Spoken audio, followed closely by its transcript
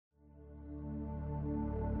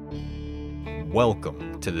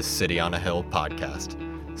Welcome to the City on a Hill podcast.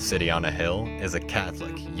 City on a Hill is a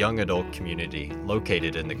Catholic young adult community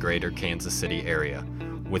located in the greater Kansas City area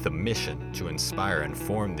with a mission to inspire and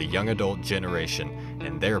form the young adult generation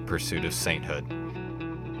in their pursuit of sainthood.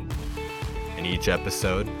 In each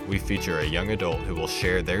episode, we feature a young adult who will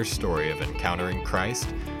share their story of encountering Christ,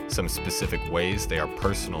 some specific ways they are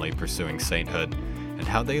personally pursuing sainthood, and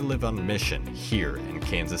how they live on mission here in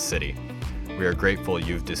Kansas City. We are grateful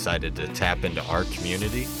you've decided to tap into our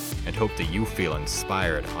community and hope that you feel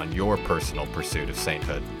inspired on your personal pursuit of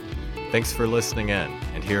sainthood. Thanks for listening in,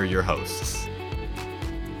 and here are your hosts.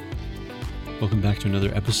 Welcome back to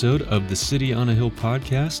another episode of the City on a Hill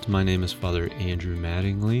podcast. My name is Father Andrew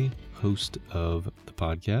Mattingly, host of the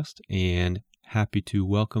podcast, and happy to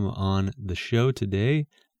welcome on the show today,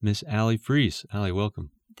 Miss Allie Fries. Allie,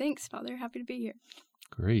 welcome. Thanks, Father. Happy to be here.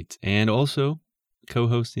 Great. And also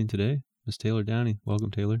co-hosting today, Miss Taylor Downey.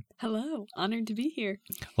 Welcome, Taylor. Hello. Honored to be here.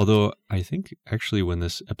 Although I think actually when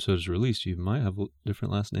this episode is released, you might have a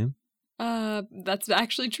different last name. That's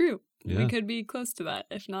actually true. Yeah. We could be close to that,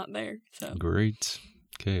 if not there. So Great.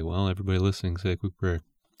 Okay, well, everybody listening, say a quick prayer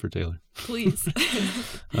for Taylor. Please.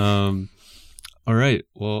 All right.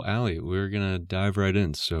 Well, Allie, we're going to dive right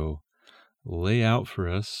in. So lay out for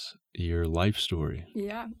us your life story.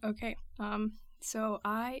 Yeah, okay. So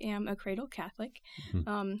I am a cradle Catholic.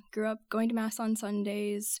 Mm-hmm. Grew up going to Mass on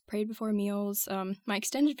Sundays, prayed before meals. My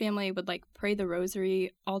extended family would pray the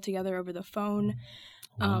rosary all together over the phone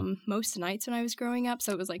most nights when I was growing up.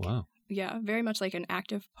 So it was Wow. yeah, very much like an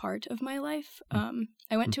active part of my life.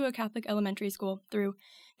 I went to a Catholic elementary school through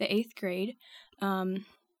the 8th grade.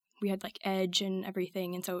 We had Edge and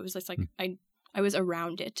everything. And so it was just I was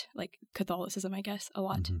around it, Catholicism, I guess, a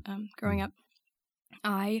lot growing up.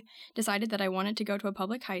 I decided that I wanted to go to a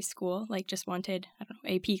public high school, just wanted,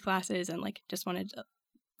 AP classes and just wanted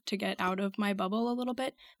to get out of my bubble a little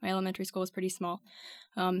bit. My elementary school was pretty small.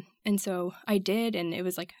 And so I did, and it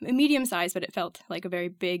was a medium size, but it felt like a very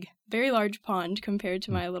big, very large pond compared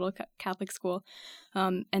to my little Catholic school.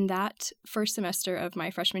 And that first semester of my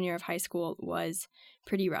freshman year of high school was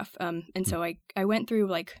pretty rough. And so I went through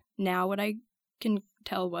now what I can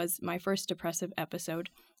tell was my first depressive episode.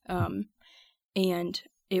 And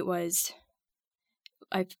it was,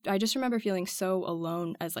 I just remember feeling so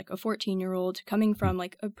alone as a 14-year-old coming from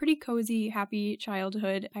a pretty cozy, happy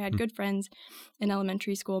childhood. I had good friends in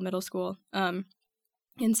elementary school, middle school. And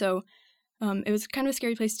so it was kind of a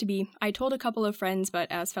scary place to be. I told a couple of friends, but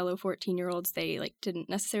as fellow 14-year-olds, they didn't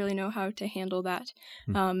necessarily know how to handle that.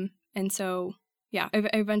 And so, yeah,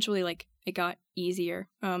 eventually it got easier.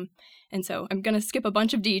 And so I'm going to skip a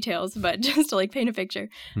bunch of details, but just to paint a picture.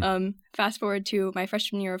 Fast forward to my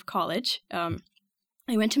freshman year of college.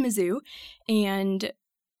 I went to Mizzou, and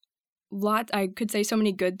I could say so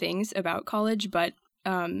many good things about college, but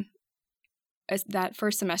as that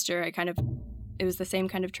first semester, it was the same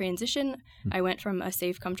kind of transition. I went from a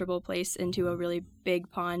safe, comfortable place into a really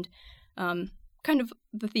big pond. Kind of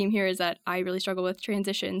the theme here is that I really struggle with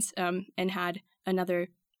transitions, and had another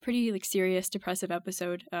pretty serious depressive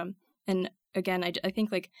episode. And again, I think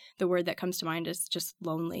the word that comes to mind is just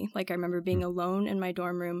lonely. I remember being alone in my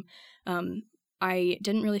dorm room. I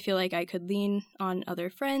didn't really feel like I could lean on other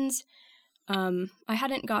friends. I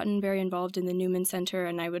hadn't gotten very involved in the Newman Center,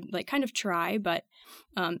 and I would kind of try, but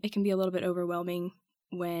it can be a little bit overwhelming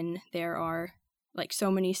when there are so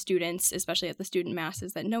many students, especially at the student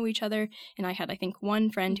masses, that know each other. And I had, I think, one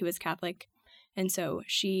friend who was Catholic, and so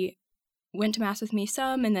she went to Mass with me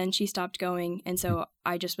some, and then she stopped going. And so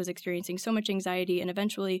I just was experiencing so much anxiety and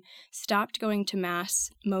eventually stopped going to Mass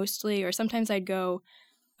mostly, or sometimes I'd go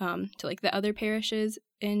to the other parishes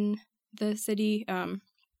in the city,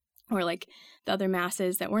 or the other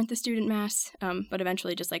masses that weren't the student Mass, but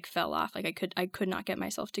eventually just fell off. I could not get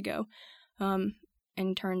myself to go,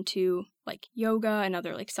 and turned to yoga and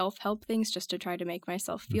other self-help things just to try to make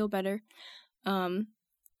myself feel better.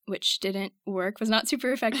 Which didn't work, was not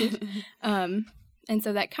super effective. And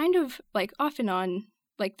so that kind of, off and on,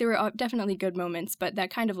 there were definitely good moments, but that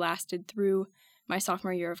kind of lasted through my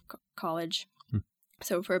sophomore year of college.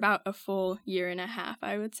 So for about a full year and a half,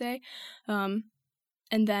 I would say. And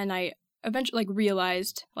then I eventually,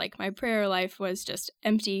 realized, my prayer life was just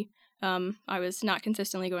empty. I was not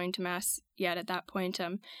consistently going to Mass yet at that point.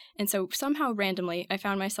 And so somehow randomly, I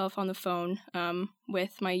found myself on the phone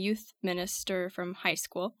with my youth minister from high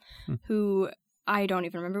school, who I don't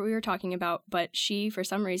even remember what we were talking about, but she, for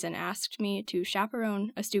some reason, asked me to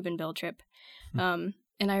chaperone a Steubenville trip.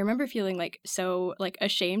 And I remember feeling so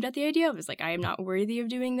ashamed at the idea. I was I am not worthy of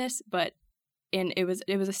doing this, and it was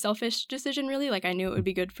a selfish decision, really. I knew it would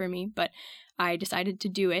be good for me, but I decided to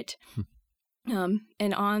do it.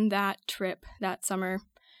 And on that trip that summer,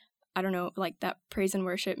 I don't know, like that praise and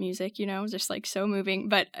worship music, just like so moving,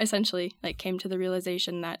 but essentially like came to the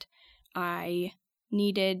realization that I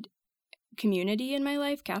needed community in my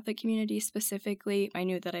life, Catholic community specifically. I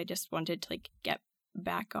knew that I just wanted to like get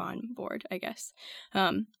back on board, I guess.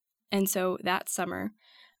 And so that summer,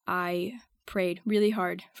 I prayed really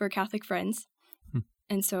hard for Catholic friends.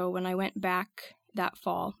 And so when I went back that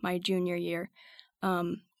fall, my junior year,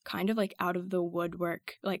 kind of like out of the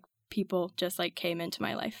woodwork, like people just like came into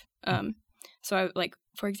my life. So I like,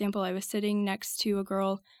 for example, I was sitting next to a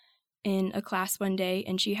girl in a class one day,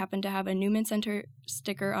 and she happened to have a Newman Center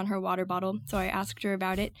sticker on her water bottle. So I asked her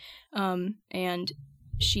about it, and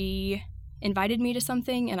she invited me to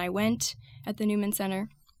something, and I went at the Newman Center.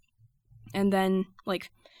 And then, like,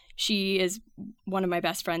 she is one of my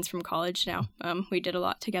best friends from college now. We did a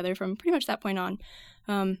lot together from pretty much that point on.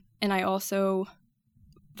 And I also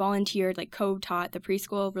volunteered, like co-taught the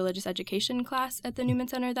preschool religious education class at the Newman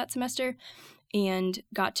Center that semester, and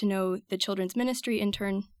got to know the children's ministry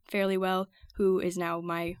intern fairly well, who is now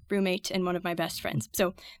my roommate and one of my best friends.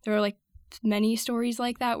 So there are like many stories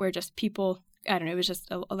like that where just people, I don't know, it was just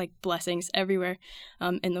like blessings everywhere,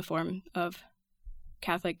 in the form of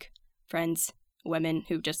Catholic friends, women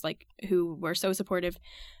who just like, who were so supportive,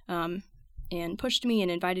 and pushed me and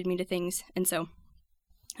invited me to things. And so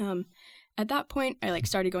at that point, I like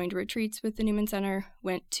started going to retreats with the Newman Center,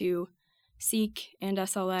 went to Seek and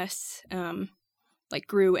SLS, like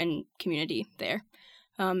grew in community there.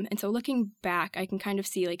 And so looking back, I can kind of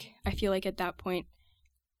see, like, I feel like at that point,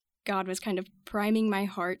 God was kind of priming my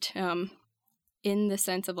heart, in the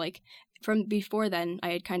sense of like, from before then,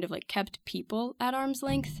 I had kind of like kept people at arm's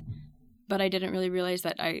length, but I didn't really realize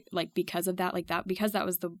that I, like, because of that, like that, because that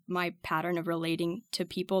was my pattern of relating to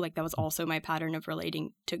people, like that was also my pattern of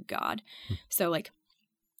relating to God. So like,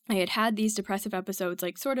 I had these depressive episodes,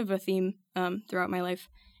 like sort of a theme, throughout my life,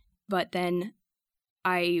 but then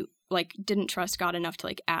I like didn't trust God enough to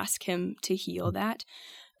like ask him to heal that.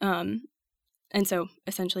 And so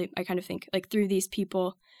essentially I kind of think like through these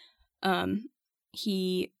people,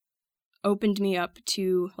 he opened me up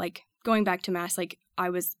to like going back to mass. Like I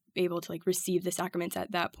was able to like receive the sacraments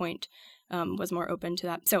at that point, was more open to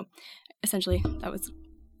that. So essentially that was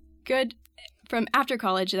good. From after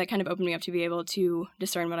college, that kind of opened me up to be able to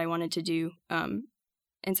discern what I wanted to do. And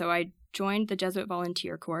so I joined the Jesuit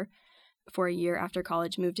Volunteer Corps for a year after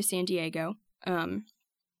college, moved to San Diego.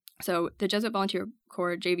 So the Jesuit Volunteer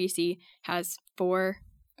Corps, JVC, has 4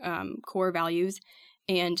 core values,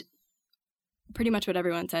 and pretty much what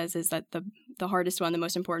everyone says is that the hardest one, the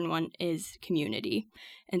most important one, is community.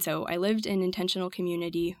 And so I lived in intentional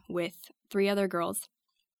community with 3 other girls,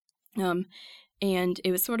 and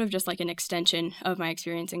it was sort of just like an extension of my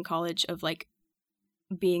experience in college of like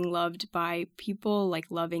being loved by people, like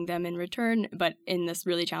loving them in return, but in this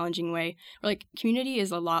really challenging way. Or like community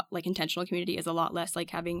is a lot, like intentional community is a lot less like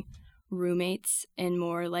having roommates and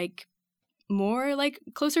more like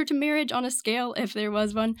closer to marriage on a scale, if there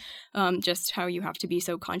was one. Just how you have to be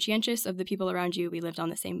so conscientious of the people around you. We lived on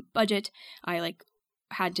the same budget. I like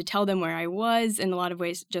had to tell them where I was in a lot of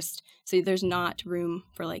ways, just so there's not room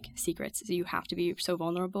for like secrets. So you have to be so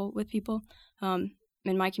vulnerable with people.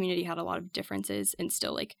 And my community had a lot of differences, and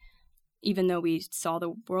still like, even though we saw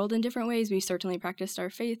the world in different ways, we certainly practiced our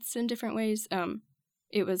faiths in different ways.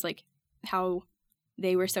 It was like how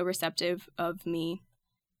they were so receptive of me,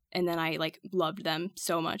 and then I like loved them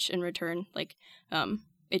so much in return. Like,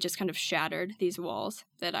 it just kind of shattered these walls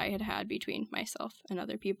that I had between myself and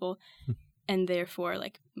other people, and therefore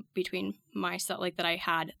like between myself, like that I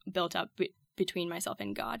had built up between myself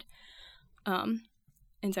and God.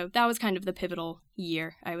 And so that was kind of the pivotal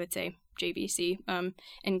year, I would say, JVC.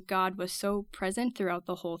 And God was so present throughout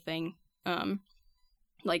the whole thing.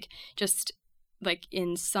 Like just like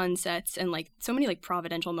in sunsets and like so many like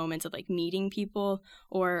providential moments of like meeting people,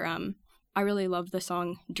 or I really love the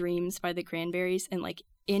song Dreams by the Cranberries, and like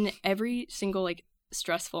in every single like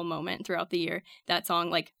stressful moment throughout the year, that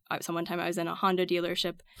song, like one time I was in a Honda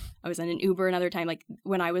dealership, I was in an Uber another time, like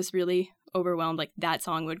when I was really overwhelmed, like that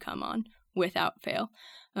song would come on without fail.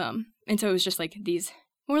 And so it was just like these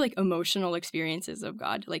more like emotional experiences of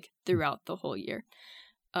God like throughout the whole year.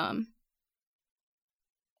 And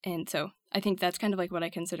so I think that's kind of like what I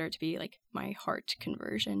consider to be like my heart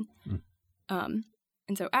conversion. And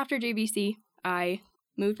so after JVC, I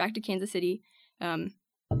moved back to Kansas City.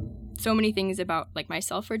 So many things about like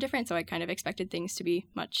myself were different, so I kind of expected things to be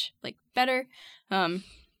much like better. And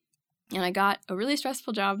I got a really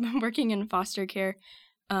stressful job working in foster care,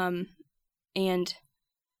 and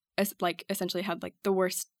like essentially had like the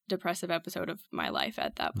worst depressive episode of my life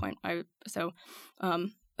at that point. I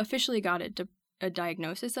officially got a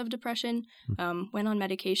diagnosis of depression, went on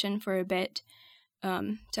medication for a bit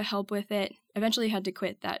to help with it, eventually had to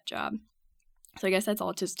quit that job. So I guess that's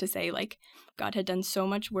all just to say, like, God had done so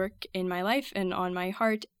much work in my life and on my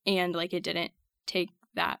heart, and, like, it didn't take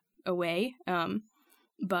that away.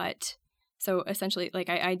 But so essentially, like,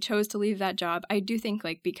 I chose to leave that job. I do think,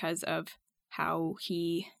 like, because of how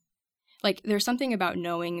he, like, there's something about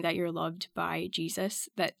knowing that you're loved by Jesus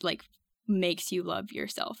that, like, makes you love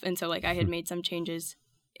yourself. And so, like, I had made some changes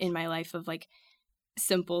in my life of, like,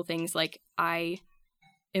 simple things like I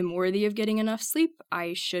am worthy of getting enough sleep.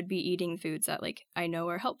 I should be eating foods that, like, I know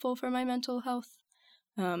are helpful for my mental health.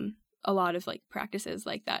 A lot of, like, practices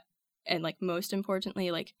like that. And, like, most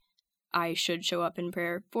importantly, like, I should show up in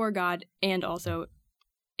prayer for God, and also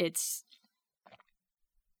it's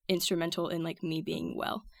instrumental in, like, me being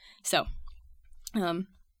well. So,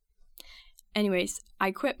 anyways,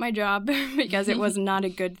 I quit my job because it was not a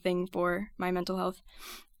good thing for my mental health.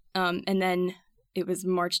 And then it was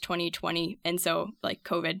March 2020, and so, like,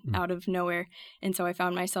 COVID out of nowhere. And so I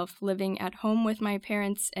found myself living at home with my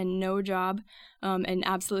parents and no job, and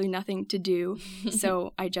absolutely nothing to do.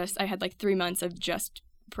 So I had like 3 months of just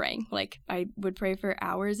praying. Like, I would pray for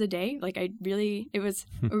hours a day. Like, it was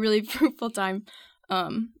a really fruitful time.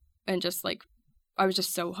 And just, like, I was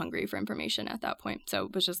just so hungry for information at that point. So I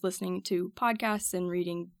was just listening to podcasts and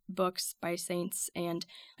reading books by saints and,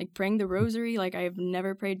 like, praying the rosary like I have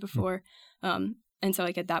never prayed before. And so,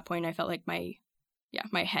 like, at that point, I felt like my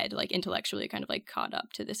head, like, intellectually kind of, like, caught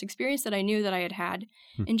up to this experience that I knew that I had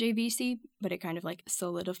in JVC, but it kind of, like,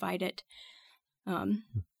 solidified it.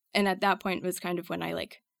 And at that point was kind of when I,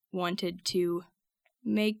 like, wanted to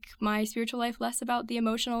make my spiritual life less about the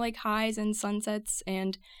emotional, like, highs and sunsets,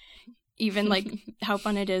 and even, like, how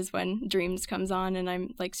fun it is when dreams comes on and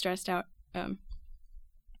I'm, like, stressed out,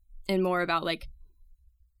 and more about, like,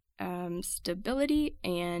 stability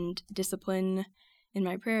and discipline in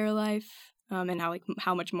my prayer life, and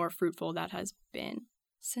how much more fruitful that has been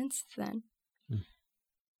since then.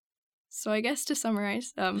 So I guess to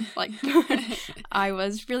summarize, like, I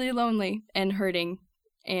was really lonely and hurting,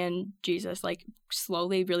 and Jesus, like,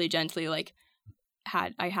 slowly, really gently, like,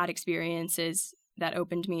 I had experiences that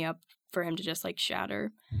opened me up for him to just, like,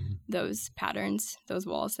 shatter those patterns, those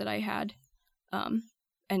walls that I had. And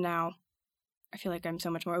now I feel like I'm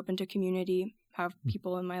so much more open to community, have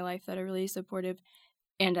people in my life that are really supportive.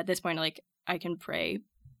 And at this point, like, I can pray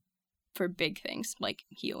for big things like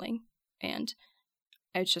healing. And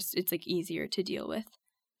it's like easier to deal with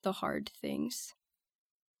the hard things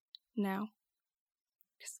now.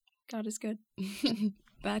 Because God is good.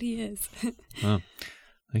 That he is. Wow.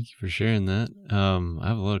 Thank you for sharing that. I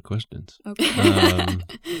have a lot of questions. Okay.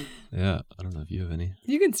 Yeah, I don't know if you have any.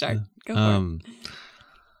 You can start. Go for it.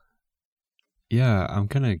 Yeah, I'm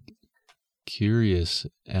kind of curious,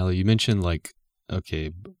 Allie. You mentioned, like,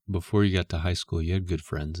 okay, before you got to high school, you had good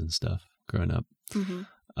friends and stuff growing up. Mm-hmm.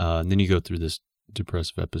 And then you go through this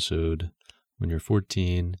depressive episode when you're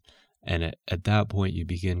 14. And at that point, you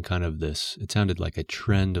begin kind of this, it sounded like a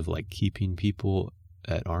trend of, like, keeping people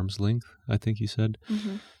at arm's length, I think you said.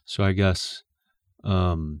 Mm-hmm. So I guess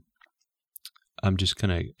I'm just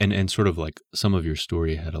kind of, and sort of like some of your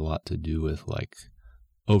story had a lot to do with, like,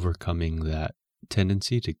 overcoming that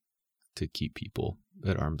tendency to keep people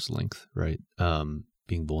at arm's length, right?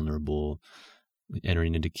 Being vulnerable,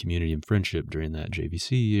 entering into community and friendship during that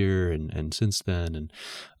JVC year and since then.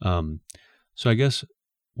 And so I guess,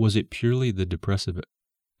 was it purely the depressive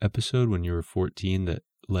episode when you were 14 that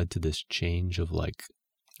led to this change of, like,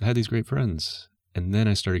 I had these great friends and then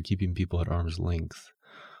I started keeping people at arm's length?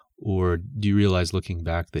 Or do you realize, looking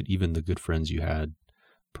back, that even the good friends you had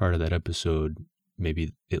prior to that episode,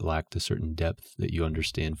 maybe it lacked a certain depth that you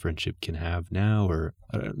understand friendship can have now? Or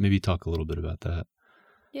maybe talk a little bit about that.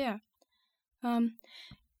 Yeah.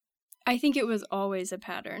 I think it was always a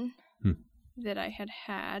pattern that I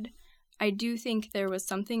had. I do think there was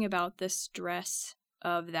something about the stress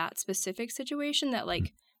of that specific situation that,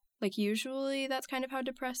 like usually that's kind of how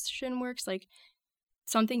depression works. Like,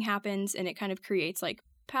 something happens and it kind of creates, like,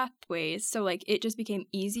 pathways. So, like, it just became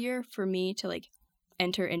easier for me to, like,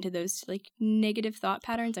 enter into those, like, negative thought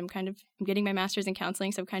patterns. I'm getting my master's in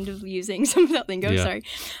counseling, so I'm kind of using some of that lingo. Yeah. Sorry.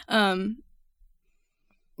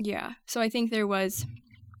 Yeah. So I think it was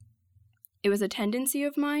a tendency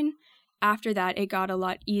of mine. After that, it got a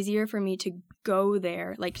lot easier for me to go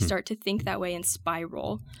there, like, start to think that way and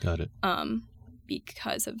spiral. Got it.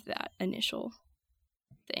 Because of that initial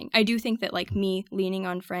thing. I do think that like me leaning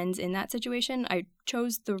on friends in that situation, I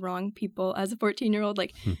chose the wrong people as a 14-year-old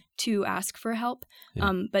like to ask for help.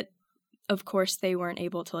 Yeah. But of course they weren't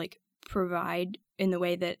able to like provide in the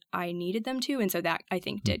way that I needed them to, and so that I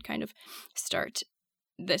think did kind of start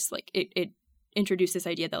this like it introduced this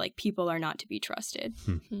idea that like people are not to be trusted.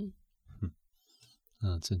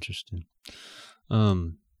 Oh, that's interesting.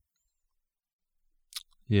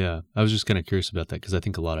 Yeah, I was just kind of curious about that because I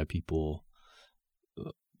think a lot of people,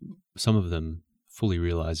 some of them fully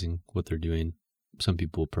realizing what they're doing, some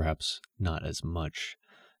people perhaps not as much,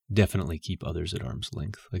 definitely keep others at arm's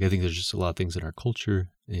length. Like I think there's just a lot of things in our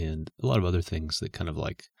culture and a lot of other things that kind of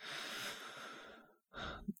like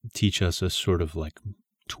teach us a sort of like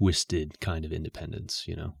twisted kind of independence,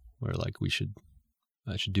 you know, where like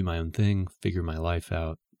I should do my own thing, figure my life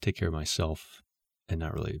out, take care of myself, and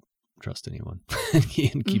not really trust anyone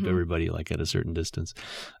and keep everybody like at a certain distance.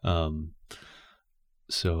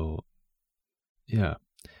 So yeah.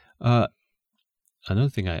 Another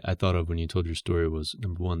thing I thought of when you told your story was,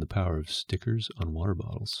 number one, the power of stickers on water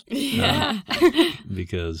bottles. Yeah.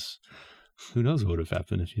 Because who knows what would have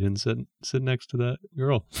happened if you didn't sit next to that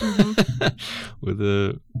girl with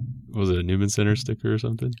was it a Newman Center sticker or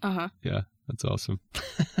something? Yeah, that's awesome.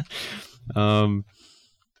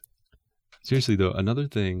 Seriously though, another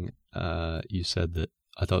thing you said that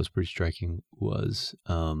I thought was pretty striking was,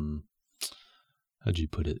 how'd you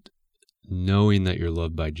put it? Knowing that you're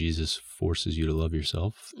loved by Jesus forces you to love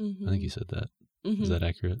yourself. I think you said that. Is that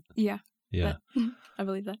accurate? Yeah. Yeah. I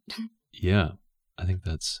believe that. Yeah. I think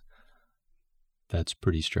that's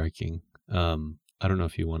pretty striking. I don't know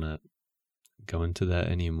if you want to go into that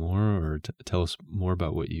anymore or tell us more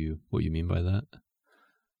about what you mean by that.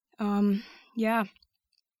 Yeah.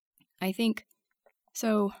 I think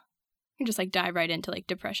so. You can just like dive right into like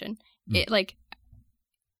depression.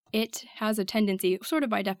 It has a tendency, sort of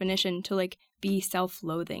by definition, to like be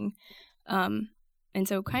self-loathing. And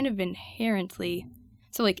so kind of inherently,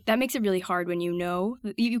 so like that makes it really hard when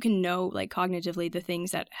you can know like cognitively the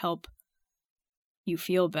things that help you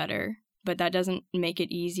feel better, but that doesn't make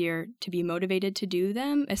it easier to be motivated to do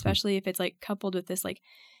them, especially if it's like coupled with this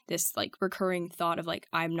recurring thought of like,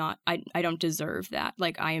 I don't deserve that.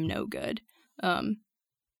 Like I am no good.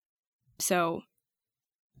 So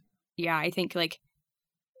yeah, I think like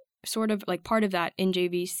sort of like part of that in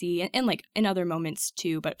JVC and like in other moments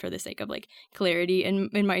too, but for the sake of like clarity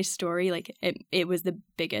in my story, like it was the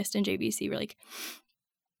biggest in JVC where like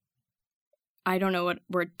I don't know what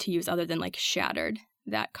word to use other than like shattered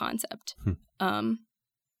that concept. And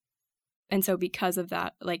so because of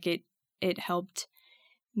that, like it helped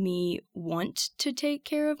me want to take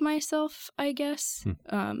care of myself, I guess.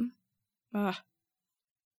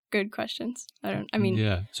 Good questions.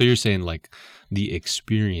 Yeah. So you're saying like the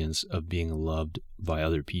experience of being loved by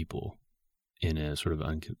other people in a sort of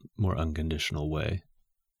more unconditional way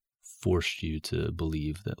forced you to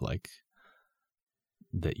believe that like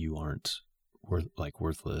that you aren't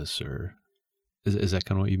worthless, or is that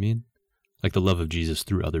kind of what you mean? Like the love of Jesus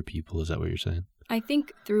through other people, is that what you're saying? I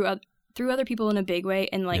think through other people in a big way,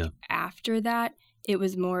 and like after that it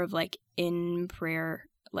was more of like in prayer,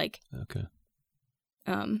 like okay.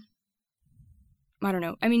 I don't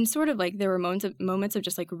know. I mean, sort of like there were moments of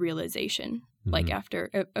just like realization. Like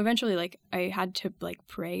after, eventually, like I had to like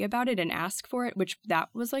pray about it and ask for it, which that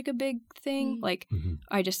was like a big thing. Like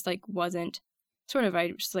I just like wasn't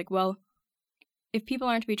I just like, well, if people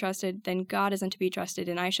aren't to be trusted, then God isn't to be trusted,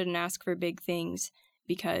 and I shouldn't ask for big things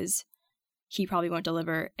because he probably won't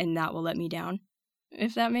deliver, and that will let me down,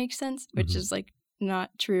 if that makes sense, which is like not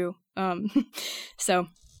true. So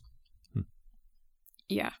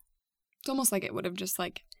yeah. It's almost like it would have just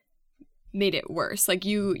like made it worse. Like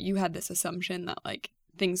you had this assumption that like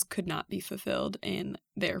things could not be fulfilled and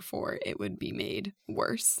therefore it would be made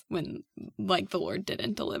worse when like the Lord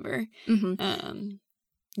didn't deliver.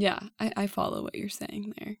 Yeah, I follow what you're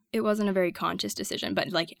saying there. It wasn't a very conscious decision,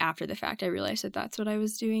 but like after the fact I realized that that's what I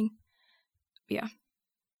was doing. Yeah.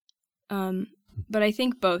 But I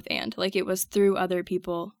think both, and like it was through other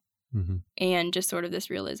people and just sort of this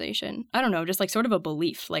realization. I don't know, just like sort of a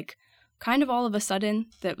belief, like kind of all of a sudden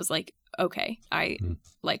that was like, okay, I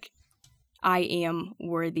am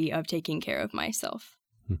worthy of taking care of myself.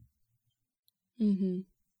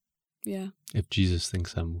 Yeah. If Jesus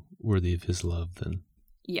thinks I'm worthy of his love, then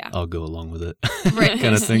I'll go along with it. Right.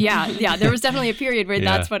 Kind of thing. Yeah. There was definitely a period where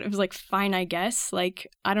that's what it was like, fine, I guess. Like,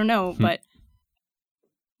 I don't know, but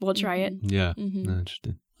we'll try it. Yeah.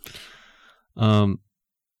 Interesting.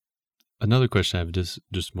 Another question I have,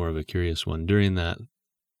 just more of a curious one. During that,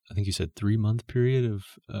 I think you said 3-month period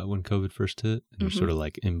of when COVID first hit, and you're sort of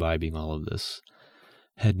like imbibing all of this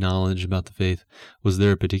head knowledge about the faith. Was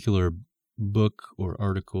there a particular book or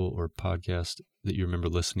article or podcast that you remember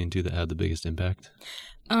listening to that had the biggest impact?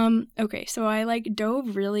 Okay, so I like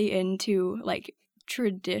dove really into like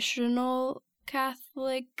traditional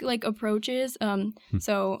Catholic like approaches.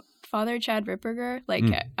 So Father Chad Ripperger, like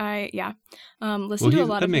listened to a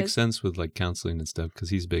lot that of makes his... sense with like counseling and stuff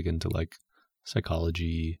because he's big into like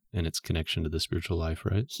psychology and its connection to the spiritual life,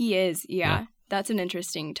 right? He is, yeah. That's an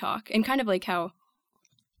interesting talk, and kind of like how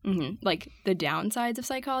like the downsides of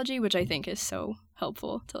psychology, which I think is so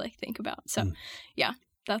helpful to like think about. So yeah,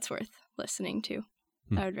 that's worth listening to.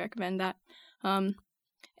 I would recommend that.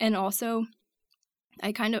 And also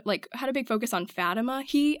I kind of like had a big focus on Fatima.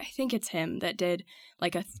 I think it's him that did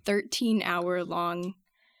like a 13-hour long,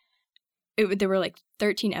 there were like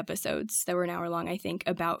 13 episodes that were an hour long, I think,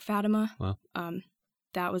 about Fatima. Wow.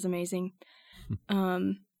 That was amazing.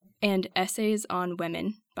 And Essays on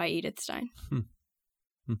Women by Edith Stein.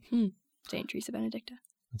 St. Teresa Benedicta.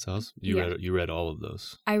 That's awesome. You read all of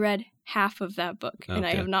those. I read half of that book, and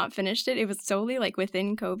I have not finished it. It was solely like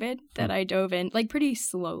within COVID that I dove in, like pretty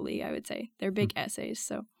slowly, I would say. They're big essays,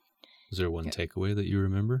 so. Is there one takeaway that you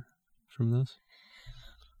remember from those?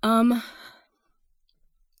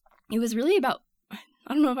 It was really about,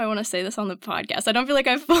 I don't know if I want to say this on the podcast. I don't feel like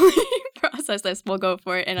I've fully processed this. We'll go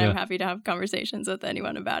for it, and I'm happy to have conversations with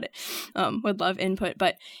anyone about it. Would love input,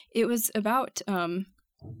 but it was about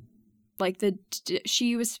like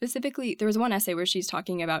she was specifically, there was one essay where she's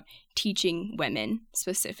talking about teaching women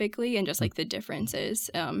specifically and just like the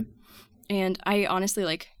differences. And I honestly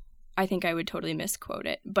like, I think I would totally misquote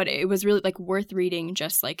it, but it was really like worth reading,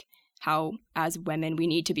 just like how as women we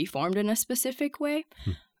need to be formed in a specific way.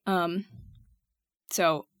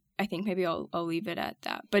 So I think maybe I'll leave it at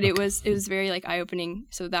that, but it was very like eye-opening.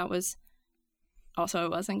 So that was also, I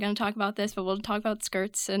wasn't going to talk about this, but we'll talk about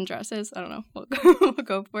skirts and dresses. I don't know. We'll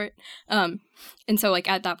go for it. And so like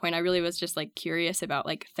at that point, I really was just like curious about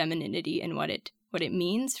like femininity and what it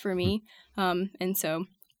means for me. And so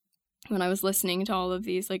when I was listening to all of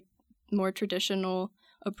these like more traditional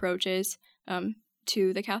approaches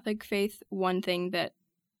to the Catholic faith, one thing that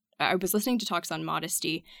I was listening to talks on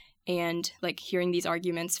modesty and like hearing these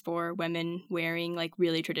arguments for women wearing like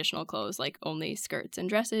really traditional clothes, like only skirts and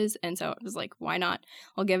dresses. And so it was like, why not?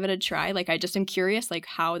 I'll give it a try. Like, I just am curious, like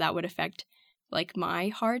how that would affect like my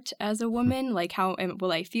heart as a woman. Like how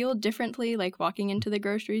will I feel differently, like walking into the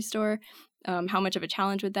grocery store? How much of a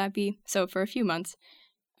challenge would that be? So for a few months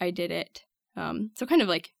I did it. So kind of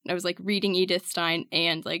like I was like reading Edith Stein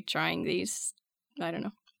and like trying these, I don't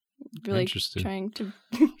know, really trying to,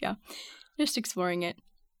 just exploring it.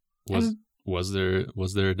 Was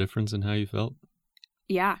there a difference in how you felt?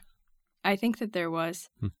 Yeah, I think that there was.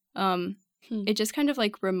 It just kind of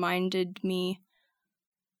like reminded me,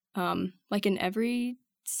 like in every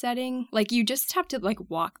setting, like you just have to like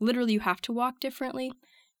walk. Literally, you have to walk differently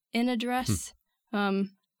in a dress. And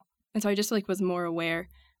so I just like was more aware.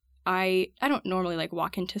 I don't normally like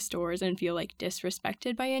walk into stores and feel like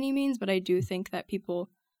disrespected by any means, but I do think that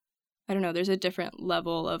people, I don't know, there's a different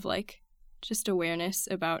level of like just awareness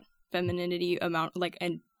about femininity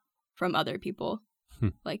and from other people.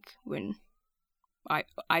 Like when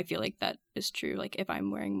I feel like that is true, like if I'm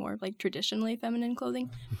wearing more like traditionally feminine clothing.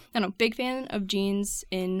 I don't know, big fan of jeans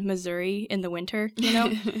in Missouri in the winter, you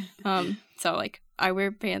know. So like I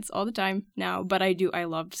wear pants all the time now, but I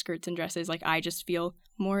love skirts and dresses. Like I just feel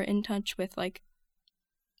more in touch with like,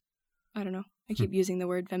 I don't know, I keep using the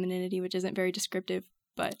word femininity, which isn't very descriptive,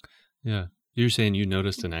 but yeah. You're saying you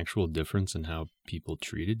noticed an actual difference in how people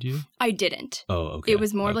treated you? I didn't. Oh, okay. It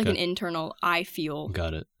was more like an internal, I feel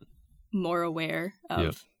got it, more aware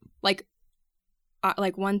of like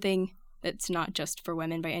one thing that's not just for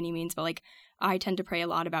women by any means, but like I tend to pray a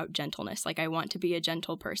lot about gentleness. Like I want to be a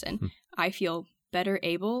gentle person. I feel better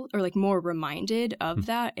able or like more reminded of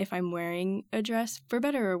that if I'm wearing a dress, for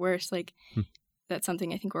better or worse. Like that's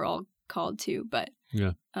something I think we're all called to, but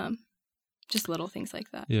just little things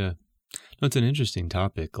like that. Yeah. No, it's an interesting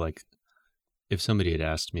topic. Like if somebody had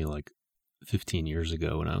asked me like 15 years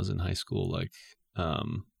ago when I was in high school, like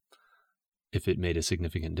if it made a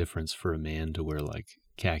significant difference for a man to wear like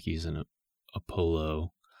khakis and a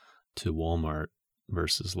polo to Walmart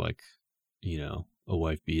versus like, you know, a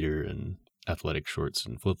wife beater and athletic shorts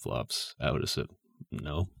and flip-flops, I would have said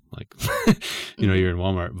no, like, you know, you're in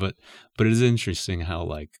Walmart. But it is interesting how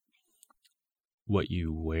like what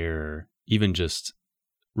you wear, even just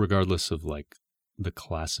regardless of like the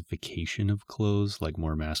classification of clothes, like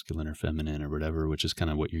more masculine or feminine or whatever, which is kind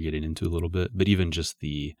of what you're getting into a little bit, but even just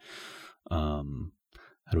the, how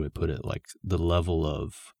do I put it? Like the level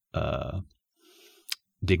of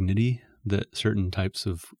dignity that certain types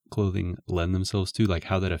of clothing lend themselves to, like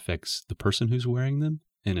how that affects the person who's wearing them,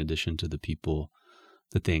 in addition to the people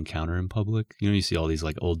that they encounter in public. You know, you see all these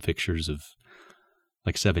like old pictures of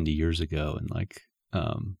like 70 years ago, and like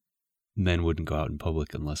men wouldn't go out in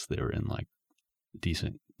public unless they were in like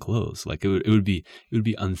decent clothes. Like it would be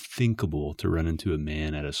unthinkable to run into a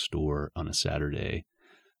man at a store on a Saturday,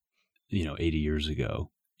 80 years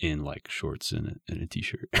ago in like shorts and a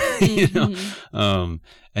t-shirt, and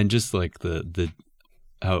just like the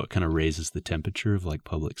how it kind of raises the temperature of like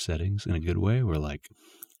public settings in a good way, where like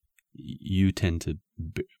you tend to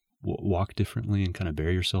walk differently and kind of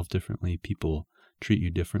bear yourself differently. People treat you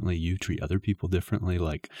differently. You treat other people differently.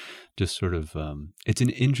 Like just sort of, it's an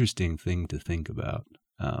interesting thing to think about,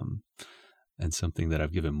 and something that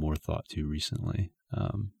I've given more thought to recently,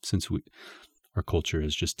 since our culture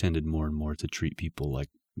has just tended more and more to treat people like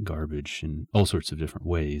garbage in all sorts of different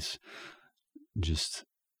ways. Just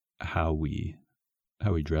how we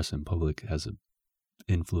dress in public has an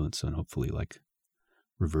influence on hopefully like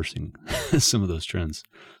reversing some of those trends.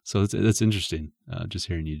 So that's interesting, just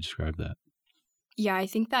hearing you describe that. Yeah, I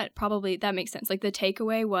think that makes sense. Like the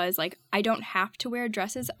takeaway was like, I don't have to wear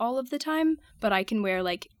dresses all of the time, but I can wear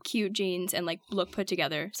like cute jeans and like look put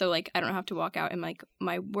together. So like I don't have to walk out in like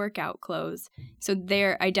my workout clothes. So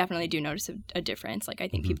there, I definitely do notice a difference. Like I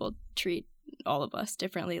think people treat all of us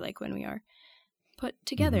differently, like when we are put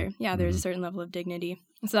together. Yeah, there's a certain level of dignity.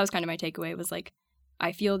 So that was kind of my takeaway, was like,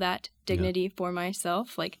 I feel that dignity for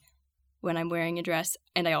myself, like when I'm wearing a dress,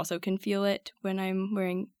 and I also can feel it when I'm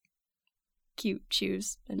wearing cute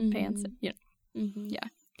shoes and pants. Yeah,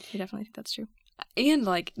 I definitely think that's true. And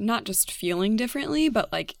like not just feeling differently,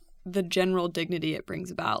 but like the general dignity it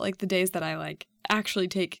brings about. Like the days that I like actually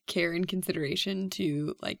take care and consideration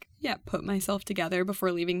to like, put myself together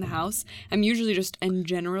before leaving the house, I'm usually just in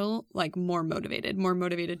general like more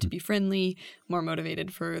motivated to be friendly, more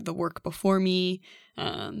motivated for the work before me.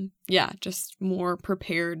 Just more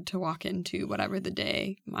prepared to walk into whatever the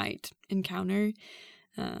day might encounter.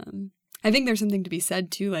 I think there's something to be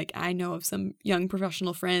said too. Like I know of some young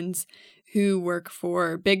professional friends who work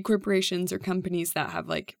for big corporations or companies that have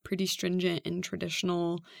like pretty stringent and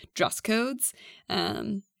traditional dress codes.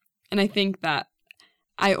 And I think that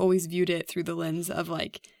I always viewed it through the lens of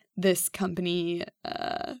like this company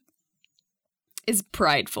is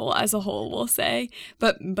prideful as a whole, we'll say.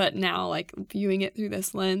 But now like viewing it through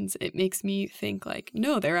this lens, it makes me think like,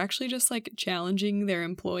 no, they're actually just like challenging their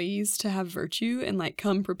employees to have virtue and like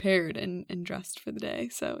come prepared and dressed for the day.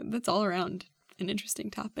 So that's all around an interesting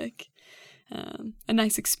topic. A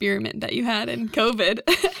nice experiment that you had in COVID.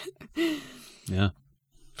 Yeah.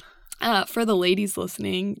 For the ladies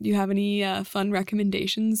listening, do you have any fun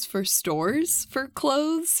recommendations for stores for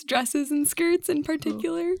clothes, dresses, and skirts in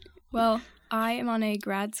particular? Well, I am on a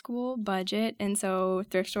grad school budget, and so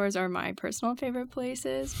thrift stores are my personal favorite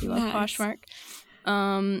places. We love Poshmark.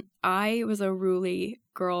 I was a Ruly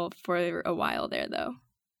girl for a while there, though.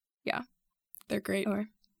 Yeah. They're great. Or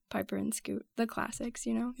Piper and Scoot. The classics,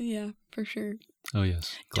 Yeah, for sure. Oh,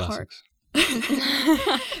 yes. Classics.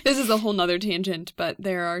 This is a whole nother tangent, but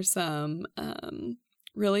there are some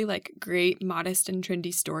really like great modest and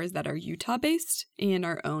trendy stores that are Utah based and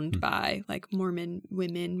are owned by like Mormon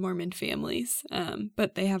women, Mormon families.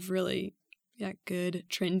 But they have really good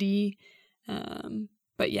trendy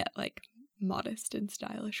but yet like modest and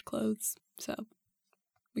stylish clothes. So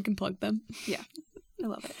we can plug them. Yeah. I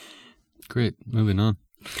love it. Great. Moving on.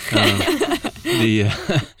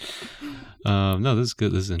 No, this is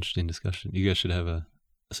good. This is an interesting discussion. You guys should have a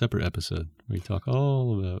separate episode where you talk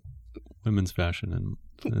all about women's fashion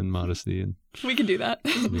and modesty, and we can do that.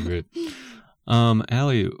 That'd be great.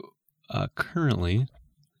 Allie, currently,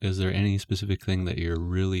 is there any specific thing that you're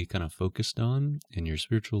really kind of focused on in your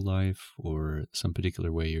spiritual life, or some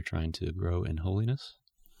particular way you're trying to grow in holiness?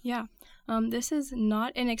 Yeah. This is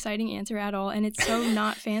not an exciting answer at all, and it's so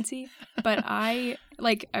not fancy, but I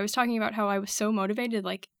was talking about how I was so motivated,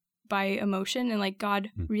 like, by emotion, and, like,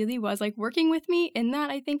 God really was, like, working with me in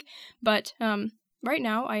that, I think, but, right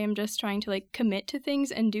now, I am just trying to, like, commit to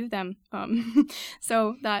things and do them,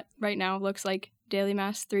 so that right now looks like daily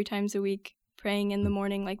mass 3 times a week, praying in the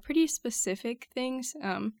morning, like, pretty specific things,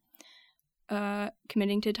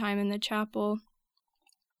 committing to time in the chapel,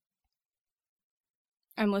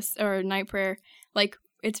 or night prayer, like,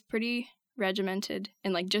 it's pretty regimented,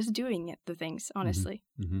 and, like, just doing the things, honestly,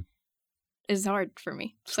 is hard for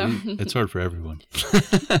me. So it's hard for everyone.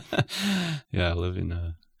 Yeah, living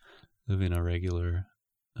a regular,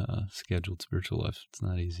 scheduled spiritual life, it's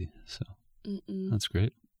not easy. So that's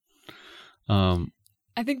great.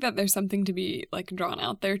 I think that there's something to be like drawn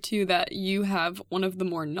out there too, that you have one of the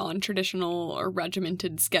more non-traditional or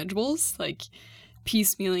regimented schedules, like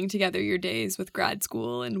piecemealing together your days with grad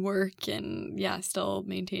school and work and still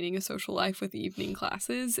maintaining a social life with evening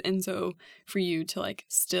classes. And so for you to like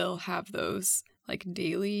still have those like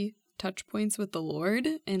daily touch points with the Lord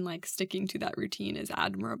and like sticking to that routine is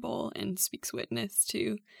admirable and speaks witness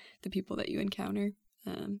to the people that you encounter.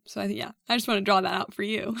 So I think, I just want to draw that out for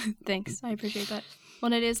you. Thanks. I appreciate that.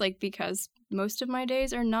 Well, it is like because most of my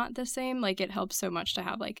days are not the same, like it helps so much to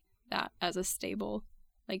have like that as a stable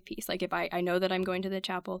like piece. Like if I know that I'm going to the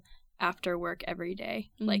chapel after work every day,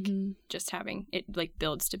 like just having it like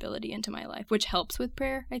builds stability into my life, which helps with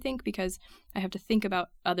prayer, I think, because I have to think about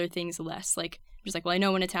other things less. Like just like, well, I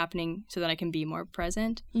know when it's happening so that I can be more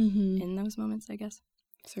present in those moments, I guess.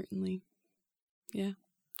 Certainly. Yeah.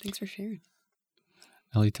 Thanks for sharing.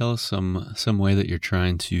 Ellie, tell us some way that you're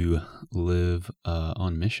trying to live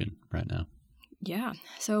on mission right now. Yeah.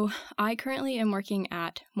 So I currently am working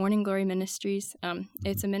at Morning Glory Ministries.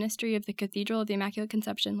 It's a ministry of the Cathedral of the Immaculate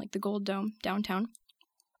Conception, like the Gold Dome downtown.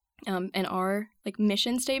 And our like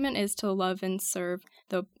mission statement is to love and serve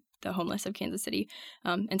the homeless of Kansas City.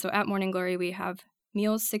 And so at Morning Glory, we have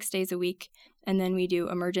meals 6 days a week, and then we do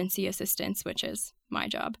emergency assistance, which is my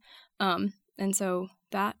job. And so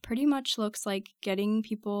that pretty much looks like getting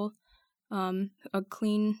people a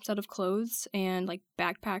clean set of clothes and like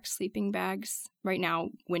backpacks, sleeping bags. Right now,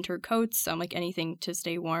 winter coats, like anything to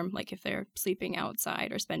stay warm, like if they're sleeping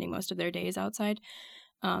outside or spending most of their days outside.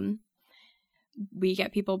 We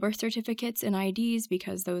get people birth certificates and IDs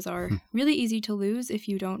because those are really easy to lose if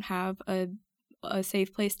you don't have a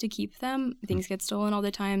safe place to keep them. Things get stolen all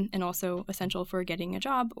the time, and also essential for getting a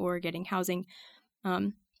job or getting housing.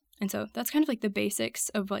 And so that's kind of like the basics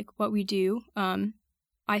of like what we do.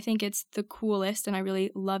 I think it's the coolest, and I really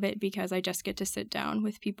love it because I just get to sit down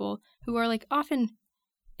with people who are like often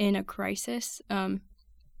in a crisis.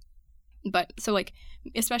 But so like,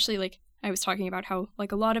 especially like I was talking about how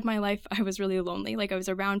like a lot of my life I was really lonely. Like I was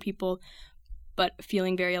around people, but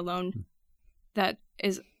feeling very alone. That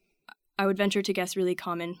is, I would venture to guess, really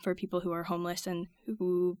common for people who are homeless and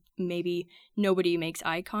who maybe nobody makes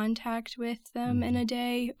eye contact with them in a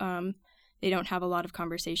day. They don't have a lot of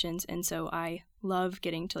conversations, and so I love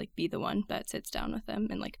getting to like be the one that sits down with them,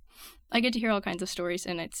 and like I get to hear all kinds of stories,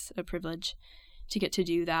 and it's a privilege to get to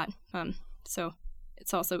do that. So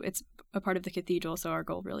it's a part of the cathedral, so our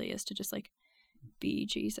goal really is to just like be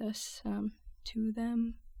Jesus to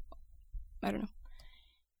them. I don't know.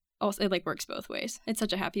 Also, it like works both ways. It's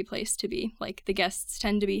such a happy place to be. Like the guests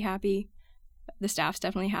tend to be happy, the staff's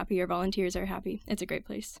definitely happy, our volunteers are happy. It's a great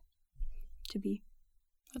place to be.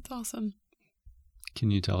 That's awesome. Can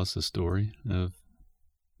you tell us a story of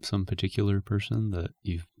some particular person that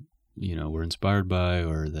you were inspired by,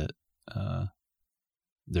 or that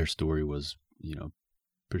their story was,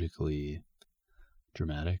 particularly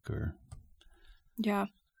dramatic? Or Yeah,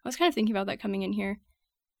 I was kind of thinking about that coming in here,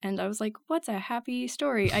 and I was like, what's a happy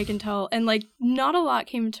story I can tell? And like not a lot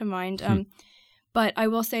came to mind. But I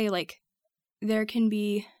will say like there can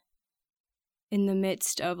be, in the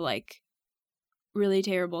midst of like really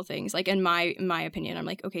terrible things, like in my opinion, I'm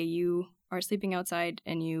like, okay, you are sleeping outside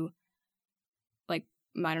and you like,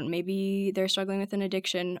 maybe they're struggling with an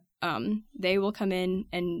addiction. They will come in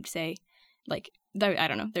and say like, I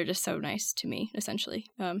don't know, they're just so nice to me, essentially.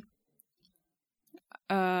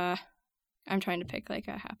 I'm trying to pick like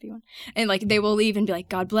a happy one, and like they will leave and be like,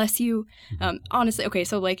 God bless you. Honestly, okay,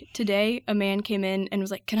 so like today a man came in and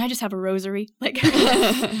was like, can I just have a rosary? Like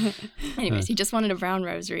anyways, he just wanted a brown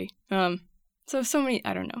rosary. So many,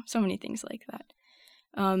 I don't know, so many things like that.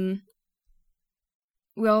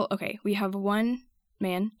 Well, okay, we have one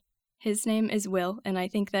man. His name is Will, and I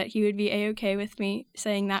think that he would be A-okay with me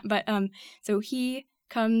saying that. But so he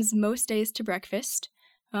comes most days to breakfast,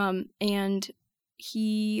 and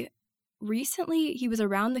he was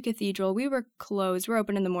around the cathedral. We were closed. We're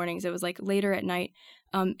open in the mornings. It was like later at night,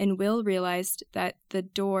 and Will realized that the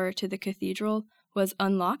door to the cathedral was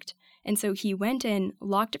unlocked. And so he went in,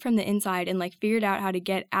 locked it from the inside, and like figured out how to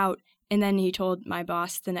get out. And then he told my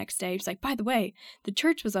boss the next day, he's like, by the way, the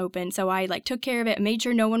church was open. So I like took care of it, made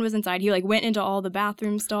sure no one was inside. He like went into all the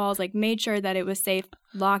bathroom stalls, like made sure that it was safe,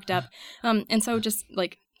 locked up. And so just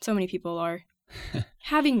like so many people are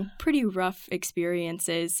having pretty rough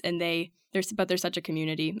experiences, and but they're such a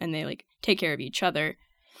community, and they like take care of each other.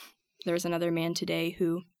 There was another man today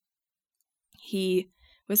who he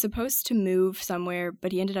was supposed to move somewhere,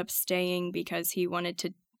 but he ended up staying because he wanted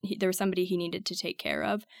to there was somebody he needed to take care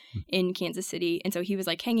of in Kansas City. And so he was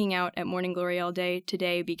like hanging out at Morning Glory all day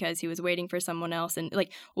today because he was waiting for someone else. And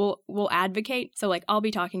like, we'll advocate. So like, I'll be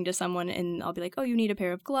talking to someone and I'll be like, oh, you need a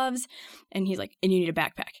pair of gloves. And he's like, and you need a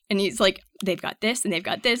backpack. And he's like, they've got this and they've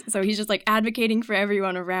got this. So he's just like advocating for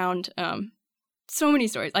everyone around. So many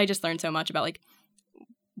stories. I just learned so much about like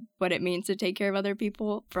what it means to take care of other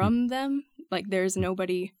people from them. Like there's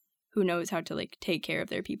nobody who knows how to like take care of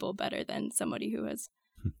their people better than somebody who has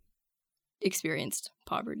experienced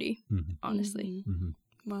poverty, honestly.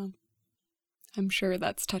 Wow. I'm sure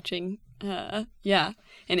that's touching. Yeah.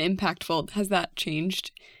 And impactful. Has that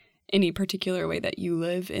changed any particular way that you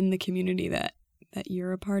live in the community that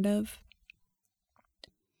you're a part of?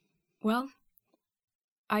 Well,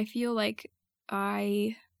 I feel like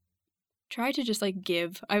I try to just like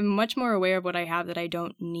give. I'm much more aware of what I have that I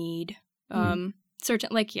don't need. Certain,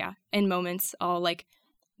 like, yeah, in moments I'll like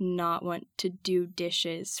not want to do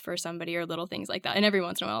dishes for somebody or little things like that. And every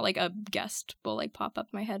once in a while, like a guest will like pop up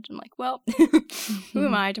my head and I'm like, well, who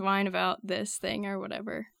am I to whine about this thing or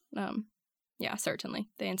whatever? Yeah, certainly.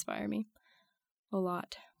 They inspire me a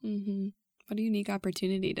lot. What a unique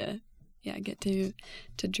opportunity to get to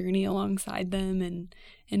journey alongside them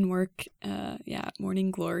and work at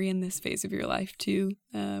Morning Glory in this phase of your life too,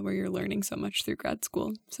 where you're learning so much through grad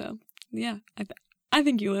school. So yeah, I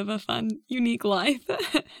think you live a fun, unique life.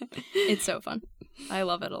 It's so fun. I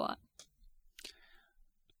love it a lot.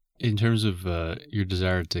 In terms of your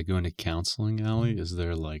desire to go into counseling, Allie, is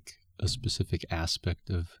there like a specific aspect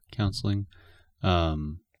of counseling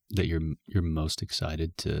that you're most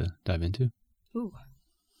excited to dive into? Ooh.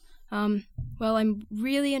 Well, I'm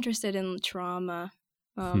really interested in trauma,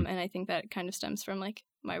 and I think that kind of stems from like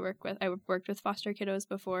my work with. I worked with foster kiddos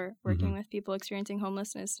before, working with people experiencing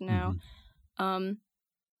homelessness now.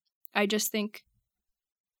 I just think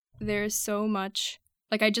there's so much,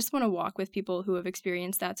 like I just want to walk with people who have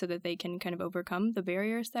experienced that so that they can kind of overcome the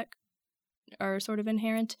barriers that are sort of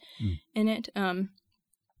inherent in it.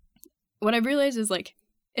 What I've realized is like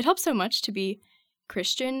it helps so much to be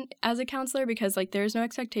Christian as a counselor because like there's no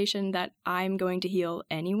expectation that I'm going to heal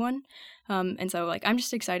anyone. And so like I'm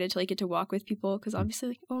just excited to like get to walk with people because obviously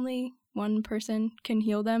like, only one person can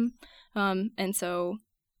heal them. And so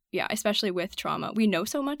yeah, especially with trauma, we know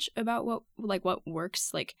so much about what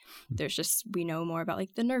works. Like there's just, we know more about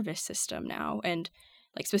like the nervous system now and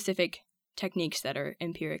like specific techniques that are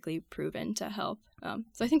empirically proven to help.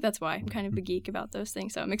 So I think that's why I'm kind of a geek about those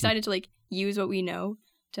things. So I'm excited to like use what we know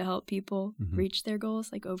to help people reach their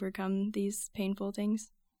goals, like overcome these painful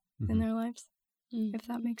things in their lives, if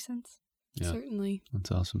that makes sense. Yeah, certainly.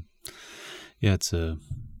 That's awesome. Yeah, it's a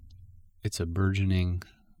burgeoning,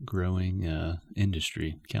 growing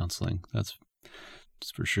industry, counseling. That's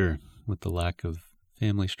for sure. With the lack of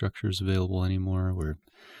family structures available anymore, where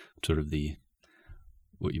sort of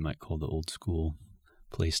what you might call the old school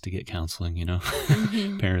place to get counseling, you know,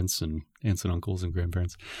 parents and aunts and uncles and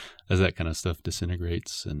grandparents, as that kind of stuff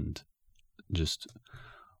disintegrates and just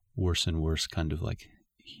worse and worse kind of like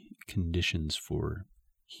conditions for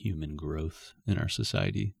human growth in our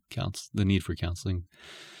society. The need for counseling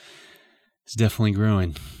is definitely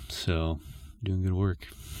growing. So doing good work.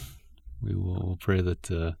 We'll pray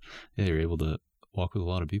that you're able to walk with a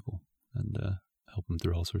lot of people and help them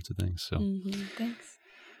through all sorts of things. So Thanks.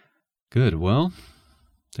 Good. Well,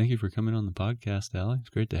 thank you for coming on the podcast, Allie. It's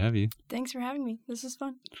great to have you. Thanks for having me. This was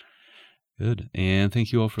fun. Good. And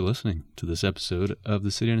thank you all for listening to this episode of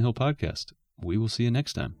the City on a Hill podcast. We will see you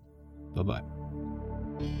next time. Bye-bye.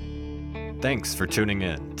 Thanks for tuning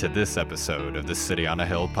in to this episode of the City on a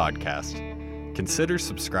Hill podcast. Consider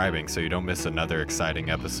subscribing so you don't miss another exciting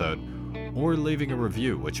episode, or leaving a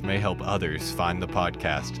review which may help others find the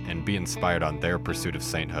podcast and be inspired on their pursuit of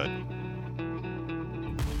sainthood.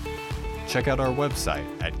 Check out our website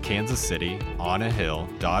at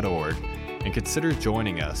kansascityonahill.org and consider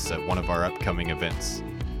joining us at one of our upcoming events.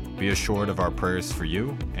 Be assured of our prayers for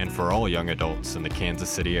you and for all young adults in the Kansas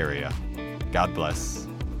City area. God bless.